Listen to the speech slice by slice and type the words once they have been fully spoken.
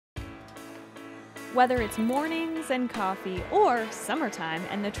Whether it's mornings and coffee or summertime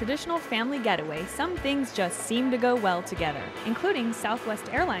and the traditional family getaway, some things just seem to go well together, including Southwest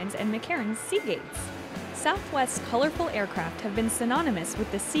Airlines and McCarran's Seagates. Southwest's colorful aircraft have been synonymous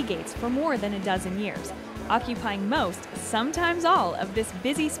with the Seagates for more than a dozen years, occupying most, sometimes all, of this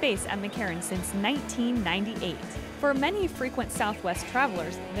busy space at McCarran since 1998. For many frequent Southwest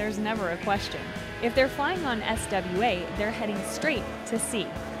travelers, there's never a question. If they're flying on SWA, they're heading straight to sea.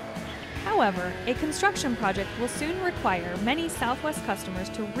 However, a construction project will soon require many Southwest customers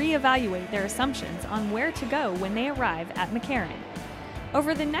to reevaluate their assumptions on where to go when they arrive at McCarran.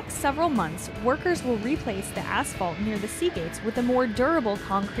 Over the next several months, workers will replace the asphalt near the Seagates with a more durable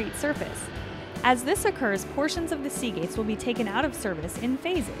concrete surface. As this occurs, portions of the Seagates will be taken out of service in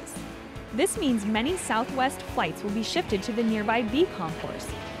phases. This means many Southwest flights will be shifted to the nearby B concourse.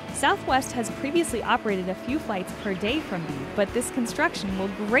 Southwest has previously operated a few flights per day from B, but this construction will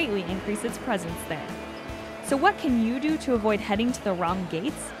greatly increase its presence there. So what can you do to avoid heading to the wrong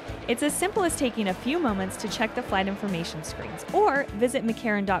gates? It's as simple as taking a few moments to check the flight information screens, or visit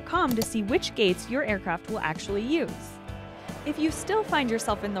McCarran.com to see which gates your aircraft will actually use. If you still find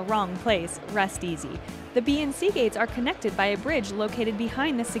yourself in the wrong place, rest easy. The B and C gates are connected by a bridge located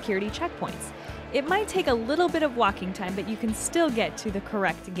behind the security checkpoints. It might take a little bit of walking time, but you can still get to the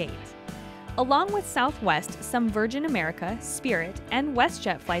correct gate. Along with Southwest, some Virgin America, Spirit, and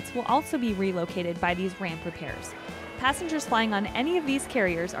WestJet flights will also be relocated by these ramp repairs. Passengers flying on any of these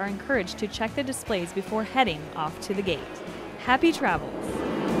carriers are encouraged to check the displays before heading off to the gate. Happy travels!